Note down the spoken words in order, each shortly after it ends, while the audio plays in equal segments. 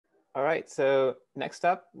All right, so next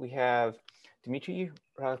up we have Dimitri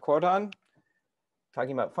Racordon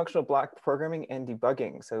talking about functional block programming and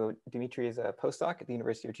debugging. So Dimitri is a postdoc at the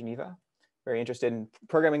University of Geneva, very interested in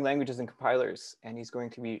programming languages and compilers, and he's going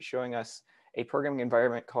to be showing us a programming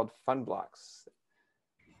environment called Funblocks.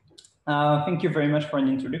 Thank you very much for an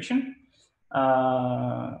introduction.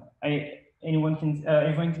 Everyone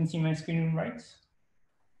can see my screen, right?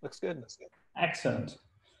 Looks good. Excellent.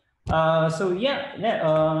 Thank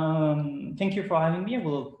you for having me. I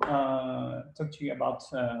will talk to you about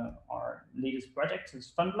our latest project,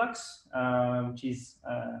 is Funblocks, which is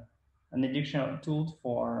an educational tool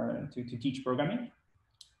to teach programming.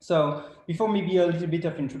 So before maybe a little bit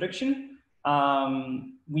of introduction,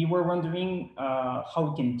 we were wondering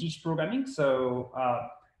how we can teach programming. So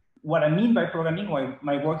what I mean by programming,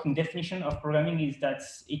 my working definition of programming is that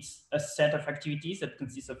it's a set of activities that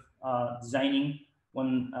consists of designing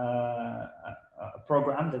a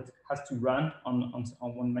program that has to run on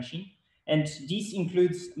one machine. And this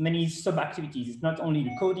includes many sub-activities. It's not only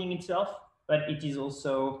the coding itself, but it is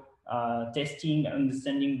also testing,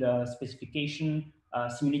 understanding the specification,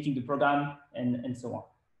 simulating the program, and so on.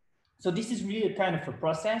 So this is really a kind of a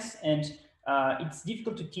process, and it's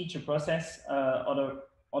difficult to teach a process other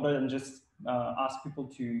than just ask people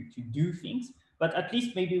to do things. But at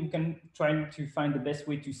least maybe we can try to find the best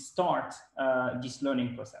way to start this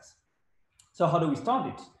learning process. So how do we start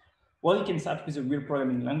it? Well, you can start with a real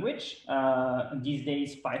programming language. These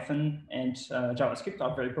days, Python and JavaScript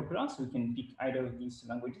are very popular, so we can pick either of these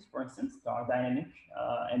languages, for instance. They are dynamic,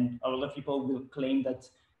 and a lot of people will claim that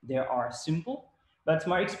they are simple. But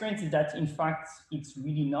my experience is that, in fact, it's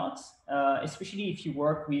really not, especially if you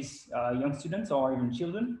work with young students or even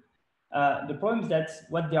children. The problem is that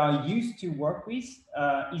what they are used to work with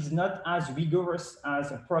is not as rigorous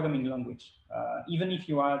as a programming language. Even if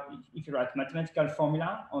you write mathematical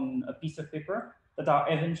formula on a piece of paper that are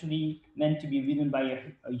eventually meant to be written by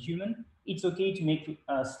a human, it's okay to make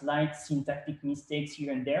slight syntactic mistakes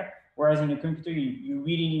here and there, whereas in a computer, you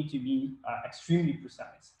really need to be extremely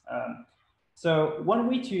precise. So one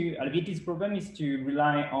way to alleviate this problem is to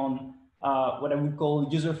rely on what I would call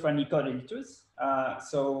user-friendly code editors.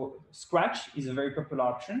 So Scratch is a very popular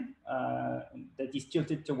option that is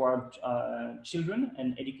tilted toward children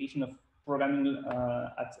and education of programming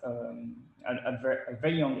at a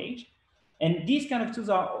very young age. And these kind of tools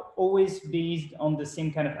are always based on the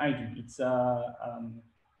same kind of idea. It's a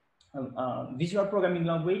visual programming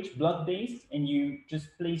language, block-based, and you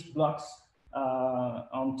just place blocks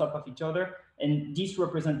on top of each other, and this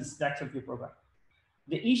represents the stacks of your program.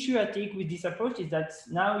 The issue I take with this approach is that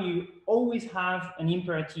now you always have an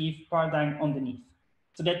imperative paradigm underneath.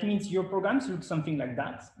 So that means your programs look something like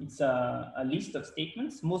that. It's a list of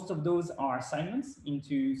statements. Most of those are assignments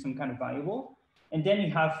into some kind of variable. And then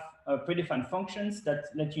you have predefined functions that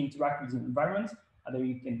let you interact with the environment. Either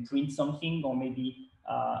you can print something or maybe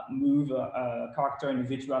move a character in a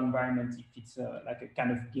virtual environment if it's like a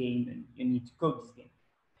kind of game and you need to code this game.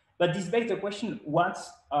 But this begs the question, what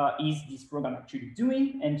is this program actually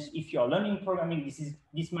doing? And if you're learning programming,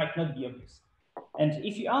 this might not be obvious. And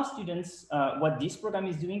if you ask students what this program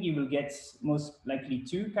is doing, you will get most likely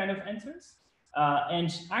two kind of answers.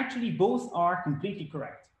 And actually, both are completely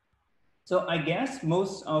correct. So I guess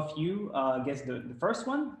most of you guess the first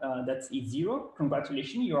one, that's if0.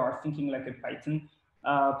 Congratulations, you are thinking like a Python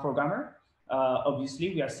programmer.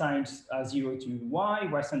 Obviously, we assigned 0 to y,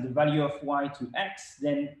 we assign the value of y to x,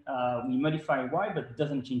 then we modify y, but it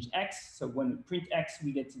doesn't change x. So when we print x,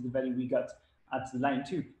 we get the value we got at line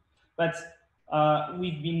 2. But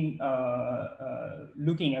we've been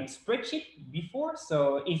looking at spreadsheet before.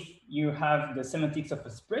 So if you have the semantics of a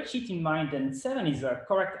spreadsheet in mind, then 7 is a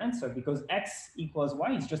correct answer because x equals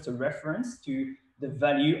y is just a reference to the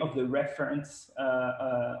value of the reference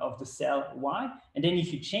of the cell y. And then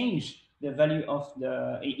if you change the value of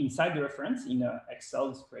inside the reference in an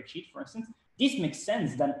Excel spreadsheet, for instance, this makes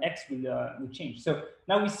sense, then x will change. So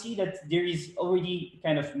now we see that there is already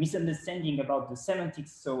kind of misunderstanding about the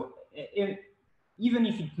semantics. So even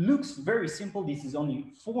if it looks very simple, this is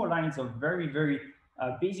only 4 lines of very, very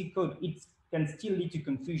basic code, it can still lead to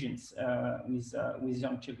confusions with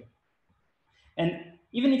young children. And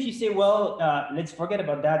even if you say, well, let's forget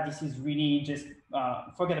about that, this is really just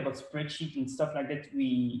forget about spreadsheet and stuff like that.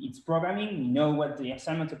 It's programming, we know what the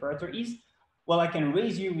assignment operator is. Well, I can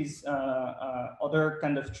raise you with other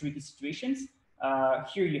kind of tricky situations.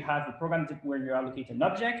 Here you have a program where you allocate an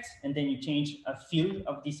object, and then you change a field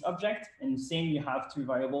of this object, and same, you have 2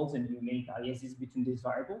 variables, and you make aliases between these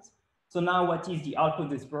variables. So now what is the output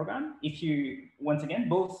of this program? If you, once again,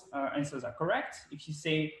 both answers are correct. If you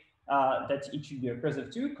say, that it should be a cursor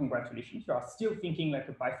 2, congratulations, you are still thinking like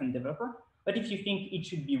a Python developer. But if you think it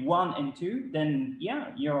should be 1 and 2, then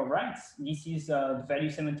yeah, you're right. This is the value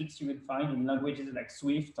semantics you would find in languages like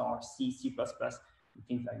Swift or C, C++, and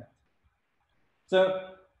things like that. So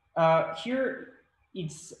here,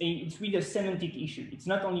 it's really a semantic issue. It's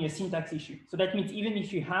not only a syntax issue. So that means even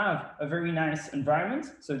if you have a very nice environment,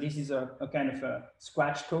 so this is a kind of a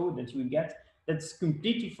scratch code that you will get, that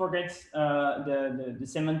completely forgets the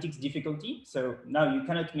semantics difficulty. So now you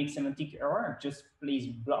cannot make semantic error, just plays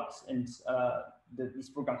blocks, and this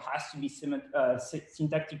program has to be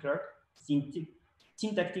syntactically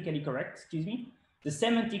correct, excuse me. The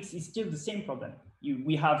semantics is still the same problem.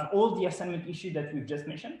 We have all the assignment issues that we've just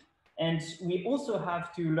mentioned, and we also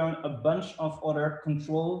have to learn a bunch of other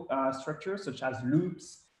control structures, such as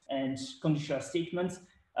loops and conditional statements,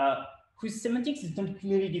 whose semantics is not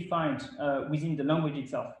clearly defined within the language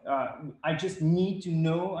itself. I just need to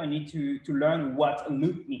know, I need to learn what a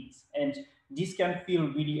loop means. And this can feel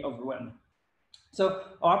really overwhelming. So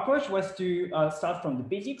our approach was to start from the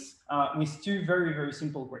basics with two very, very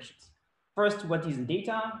simple questions. First, what is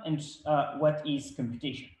data, and what is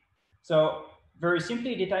computation? So very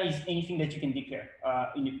simply, data is anything that you can declare.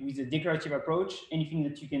 With a declarative approach, anything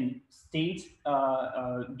that you can state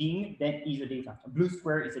being, that is a data. A blue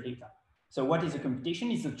square is a data. So what is a computation?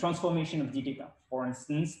 It's a transformation of the data. For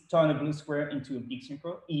instance, turn a blue square into a big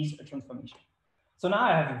circle is a transformation. So now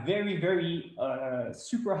I have a very, very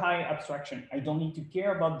super high abstraction. I don't need to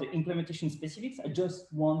care about the implementation specifics. I just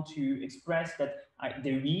want to express that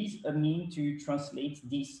there is a mean to translate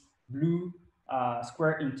this blue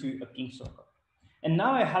square into a pink circle. And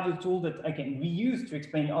now I have a tool that I can reuse to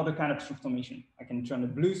explain other kind of transformation. I can turn a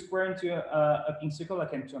blue square into a pink circle. I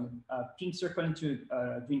can turn a pink circle into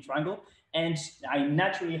a green triangle. And I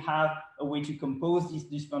naturally have a way to compose this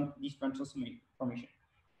different transformation.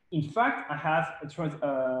 In fact, I have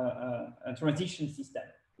a transition system,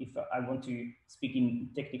 if I want to speak in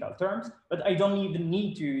technical terms, but I don't even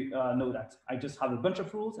need to know that. I just have a bunch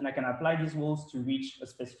of rules, and I can apply these rules to reach a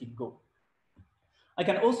specific goal. I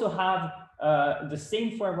can also have the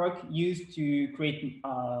same framework used to create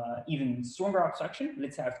even stronger abstraction.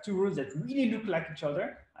 Let's say I have two rules that really look like each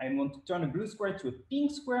other. I want to turn a blue square to a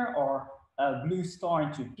pink square, or a blue star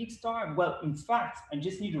into a pink star. Well, in fact, I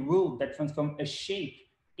just need a rule that transforms a shape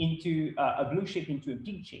into a blue shape into a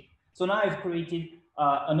pink shape. So now I've created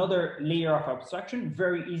another layer of abstraction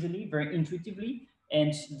very easily, very intuitively.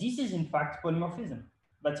 And this is in fact polymorphism.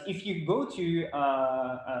 But if you go to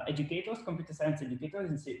educators, computer science educators,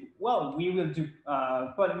 and say, well, we will do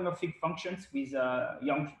polymorphic functions with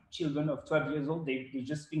young children of 12 years old, they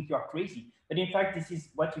just think you are crazy. But in fact, this is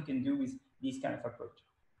what you can do with this kind of approach.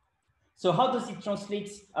 So how does it translate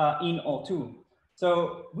in our tool?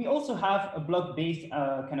 So we also have a block-based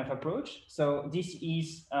kind of approach. So this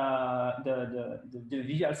is the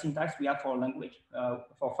visual syntax we have for language,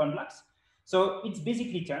 for funblocks. So it's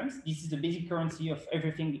basically terms. This is the basic currency of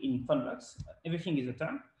everything in funblocks. Everything is a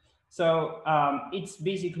term. So it's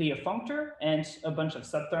basically a functor and a bunch of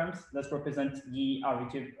subterms that represent the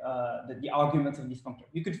arguments of this functor.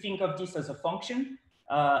 You could think of this as a function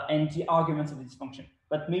and the arguments of this function.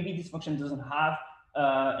 But maybe this function doesn't have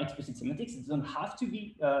explicit semantics. It doesn't have to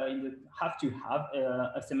be have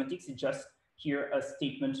a semantics. It's just here a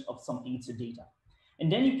statement of something. It's a data.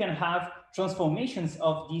 And then you can have transformations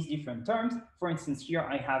of these different terms. For instance, here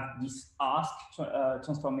I have this ask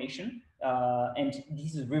transformation, and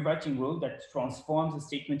this is a rewriting rule that transforms a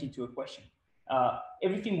statement into a question.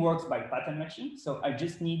 Everything works by pattern matching, so I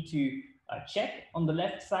just need to check on the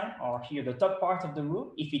left side, or here the top part of the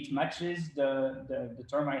rule, if it matches the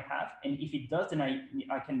term I have, and if it does, then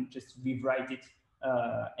I can just rewrite it.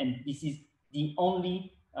 And this is the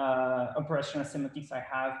only operational semantics I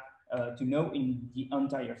have to know in the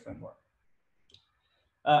entire framework.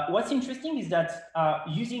 What's interesting is that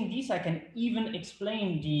using this, I can even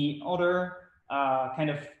explain the other kind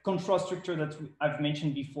of control structure that I've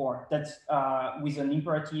mentioned before, that with an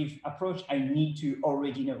imperative approach, I need to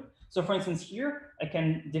already know. So for instance, here, I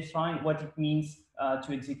can define what it means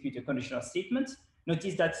to execute a conditional statement.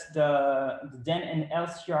 Notice that the then and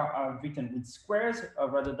else here are written with squares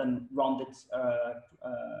rather than rounded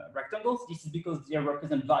rectangles. This is because they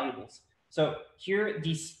represent variables. So here,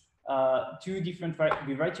 these two different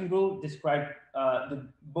rewriting rules describe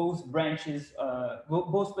both branches,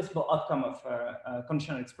 both possible outcome of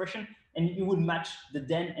conditional expression, and you would match the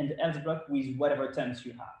then and the else block with whatever terms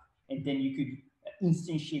you have, and then you could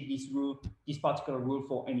instantiate this rule, this particular rule,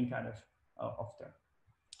 for any kind of term.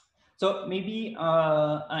 So maybe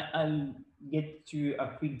I'll get to a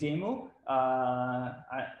quick demo.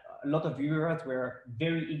 a lot of viewers were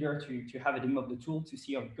very eager to have a demo of the tool to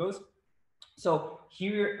see how it goes. So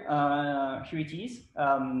here it is.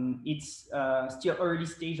 It's still early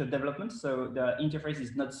stage of development, so the interface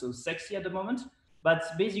is not so sexy at the moment. But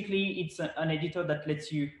basically, it's an editor that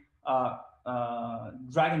lets you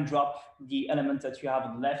drag and drop the elements that you have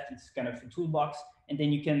on the left. It's kind of a toolbox, and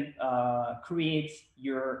then you can create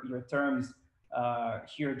your terms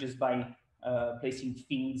here just by placing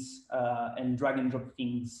things and drag and drop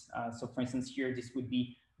things. So for instance, here this would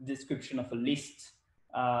be description of a list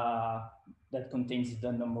that contains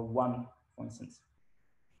the number 1, for instance.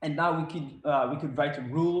 And now we could write a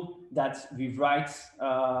rule that rewrites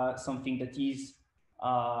something that is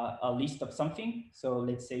a list of something. So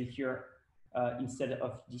let's say here, instead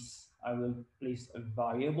of this, I will place a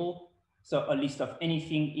variable. So a list of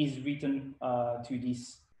anything is written to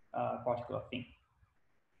this particular thing.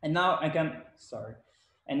 And now I can,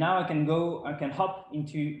 and now I can hop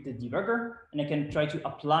into the debugger, and I can try to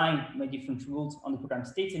apply my different rules on the program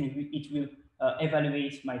states, and it will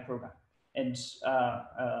evaluate my program. And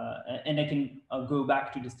I can go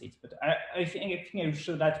back to the states. But I think I will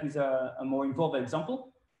show that with a more involved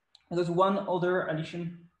example. There's one other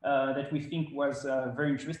addition that we think was very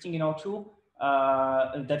interesting in our tool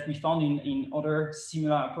that we found in other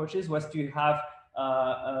similar approaches, was to have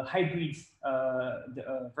a hybrid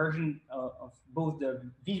version of both the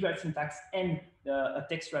visual syntax and a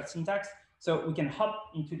textual syntax. So we can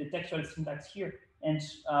hop into the textual syntax here, and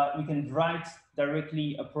we can write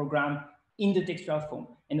directly a program in the textual form.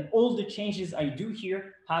 And all the changes I do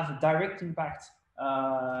here have a direct impact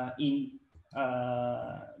in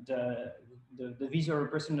the visual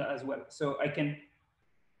representation as well. So I can,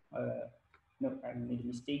 no, I made a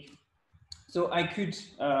mistake. So I could,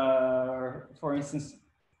 for instance,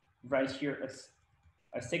 write here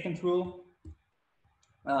a second rule.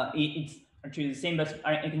 It's actually the same, but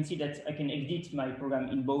I can see that I can edit my program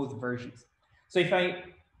in both versions. So if I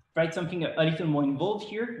write something a little more involved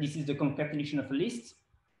here, this is the concatenation of a list.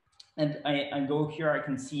 And I go here, I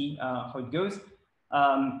can see how it goes.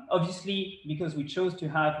 Obviously, because we chose to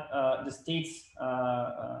have the states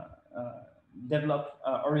develop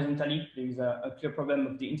horizontally, there is a clear problem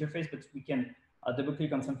of the interface, but we can double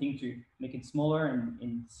click on something to make it smaller.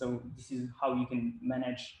 And so this is how you can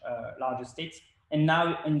manage larger states. And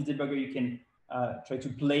now in the debugger, you can try to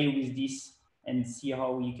play with this and see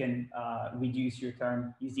how you can reduce your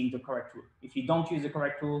term using the correct rule. If you don't use the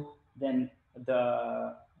correct rule, then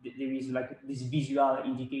there is like this visual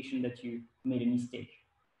indication that you made a mistake.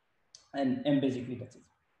 And basically that's it.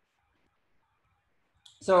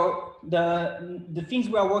 So the things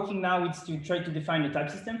we are working now is to try to define a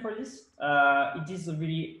type system for this. It is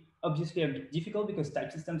really obviously a bit difficult because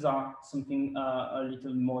type systems are something a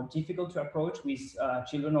little more difficult to approach with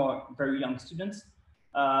children or very young students.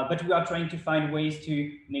 But we are trying to find ways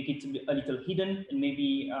to make it a little hidden and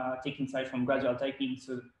maybe take insight from gradual typing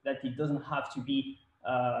so that it doesn't have to be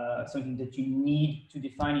something that you need to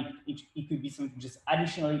define. It could be something just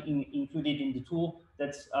additionally included in the tool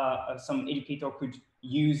that some educator could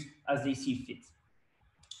use as they see fit.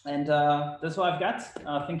 And that's all I've got.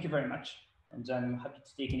 Thank you very much. And I'm happy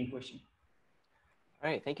to take any question. All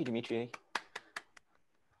right, thank you, Dimitri.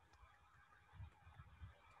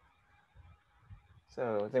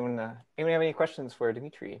 So does anyone have any questions for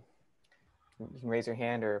Dimitri? You can raise your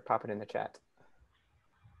hand or pop it in the chat.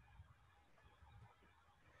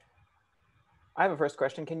 I have a first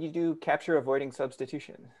question. Can you do capture avoiding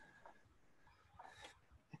substitution?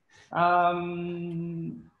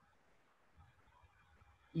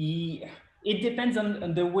 It depends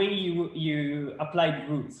on the way you apply the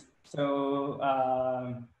rules. So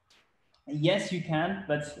yes, you can,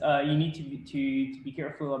 but you need to be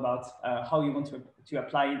careful about how you want to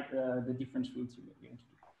apply the different rules you want to do.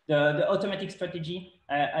 The automatic strategy,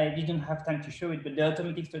 I didn't have time to show it, but the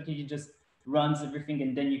automatic strategy just runs everything,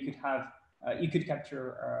 and then you could have you could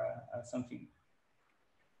capture something.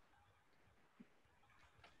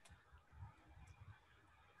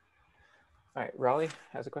 All right, Raleigh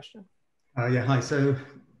has a question. Yeah, hi. So,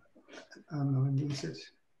 I'm muted.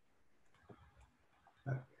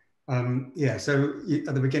 Yeah, so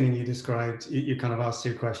at the beginning you described, you kind of asked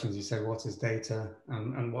two questions. You said, what is data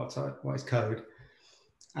and what is code?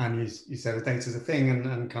 And you said a data is a thing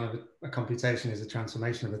and kind of a computation is a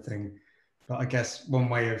transformation of a thing. But I guess one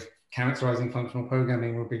way of characterizing functional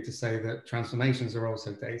programming would be to say that transformations are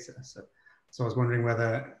also data. So I was wondering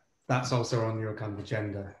whether that's also on your kind of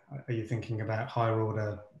agenda. Are you thinking about higher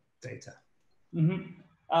order data? Mm-hmm.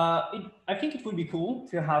 I think it would be cool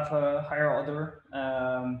to have higher order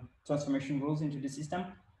transformation rules into the system,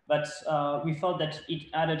 but we felt that it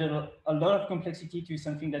added a lot of complexity to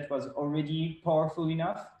something that was already powerful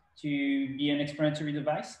enough to be an explanatory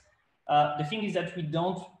device. The thing is that we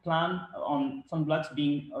don't plan on Funblocks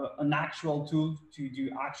being an actual tool to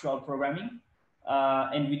do actual programming.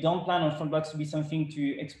 And we don't plan on Funblocks to be something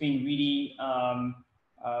to explain really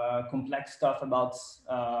complex stuff about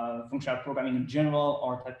functional programming in general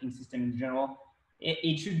or typing system in general.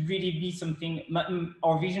 It should really be something,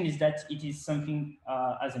 our vision is that it is something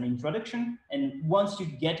as an introduction. And once you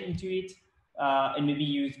get into it, and maybe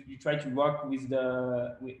you try to work with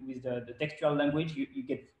the textual language, you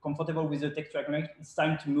get comfortable with the textual language, it's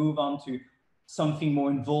time to move on to something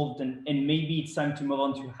more involved, and maybe it's time to move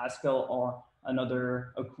on to Haskell or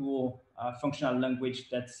another cool functional language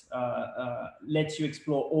that lets you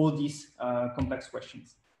explore all these complex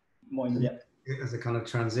questions more in depth. As a kind of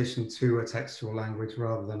transition to a textual language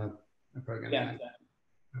rather than a programming language.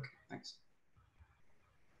 Exactly. Okay, thanks.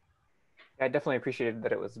 I definitely appreciated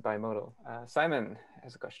that it was bimodal. Simon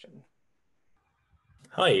has a question.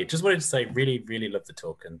 Hi, just wanted to say really, really love the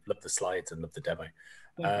talk and love the slides and love the demo.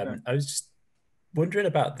 I was just wondering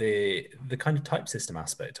about the kind of type system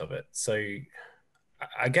aspect of it. So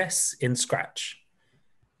I guess in Scratch,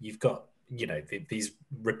 you've got, you know, these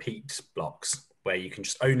repeat blocks where you can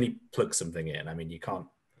just only plug something in. I mean, you can't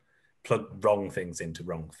plug wrong things into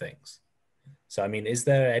wrong things. So, I mean, is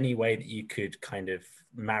there any way that you could kind of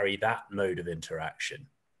marry that mode of interaction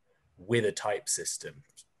with a type system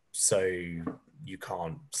so you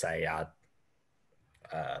can't, say, add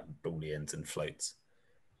Booleans and floats?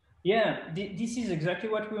 Yeah, this is exactly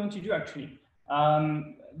what we want to do, actually.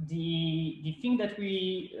 The thing that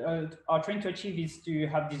we are trying to achieve is to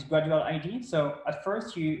have this gradual ID. So at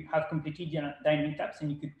first you have completely dynamic types and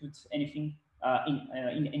you could put anything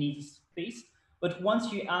in any space. But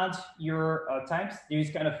once you add your types, there is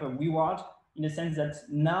kind of a reward in the sense that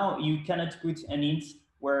now you cannot put an int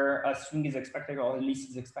where a string is expected or a list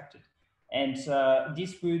is expected. And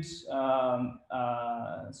this would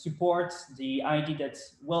support the idea that,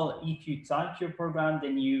 well, if you type your program,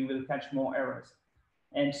 then you will catch more errors.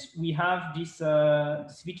 And we have this,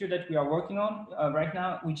 this feature that we are working on right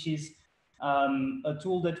now, which is a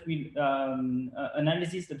tool that will,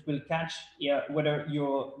 analysis that will catch whether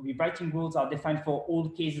your rewriting rules are defined for all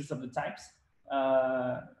cases of the types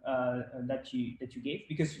that you gave,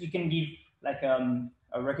 because you can give like a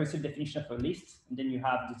recursive definition of a list, and then you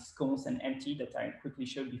have this cons and empty that I quickly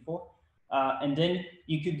showed before. And then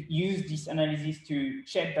you could use this analysis to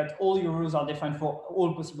check that all your rules are defined for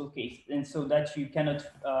all possible cases, and so that you cannot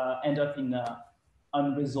end up in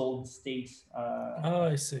unresolved states. Oh,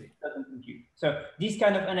 I see. So this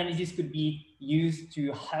kind of analysis could be used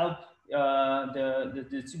to help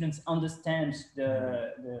the students understand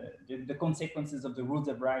the consequences of the rules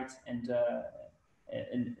of write and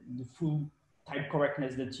the full type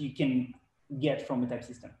correctness that you can get from a type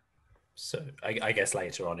system. So I guess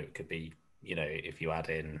later on it could be, you know, if you add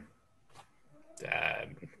in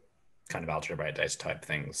kind of algebraic data type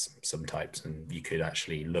things, some types, and you could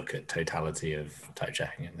actually look at totality of type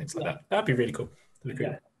checking and things like that. That'd be really cool. That'd be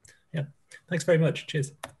great. Yeah. Thanks very much.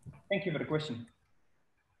 Cheers. Thank you for the question.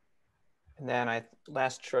 And then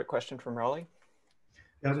last short question from Raleigh.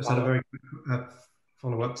 Yeah, I just had a very quick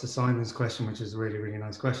follow-up to Simon's question, which is a really, really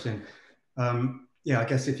nice question. Yeah, I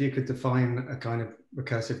guess if you could define a kind of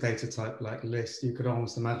recursive data type like list, you could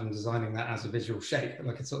almost imagine designing that as a visual shape,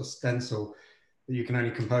 like a sort of stencil that you can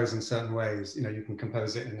only compose in certain ways. You know, you can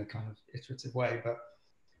compose it in a kind of iterative way,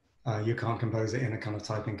 but you can't compose it in a kind of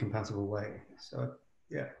typing compatible way. So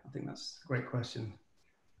yeah, I think that's a great question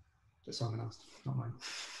that Simon asked, not mine.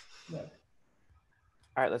 Yeah.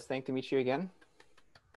 All right, let's thank Dimitri again.